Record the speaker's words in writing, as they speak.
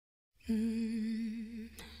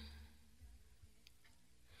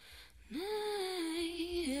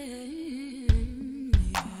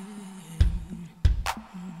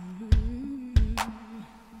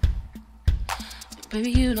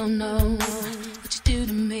Baby, you don't know what you do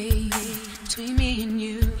to me. Between me and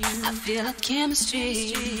you, I feel like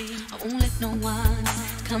chemistry. I won't let no one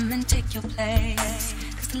come and take your place.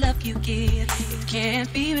 Cause the love you give, it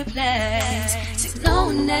can't be replaced. See, no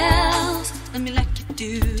one else love me like you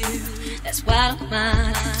do. That's why I don't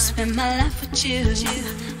mind to spend my life with you.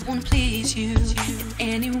 I wanna please you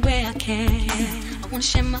in any way I can. I wanna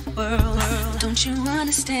share my world, but don't you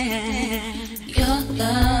understand? Your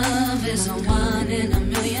love is a one in a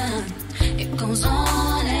million. It goes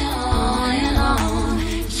on and on and on.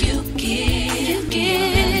 You give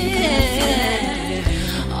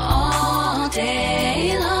all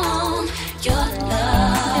day long. Your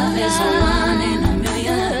love is a one in a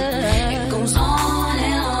million. It goes on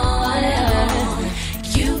and on and on.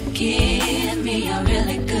 You give me a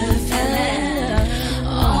really good feeling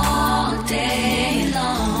all day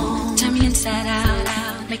long. Turn me inside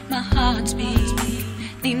out, make my heart beat.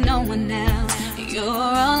 Need no one else, you're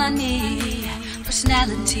all I need.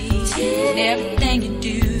 Personality, everything you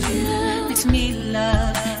do makes me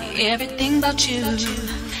love everything about you.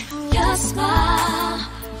 Your smile,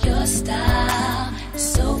 your style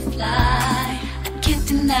is so fly, I can't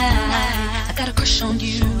deny. I got a crush on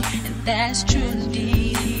you, and that's true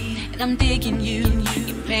indeed. And I'm digging you,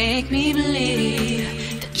 you make me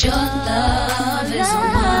believe that your love is a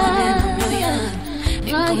one in a million.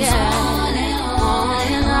 It goes on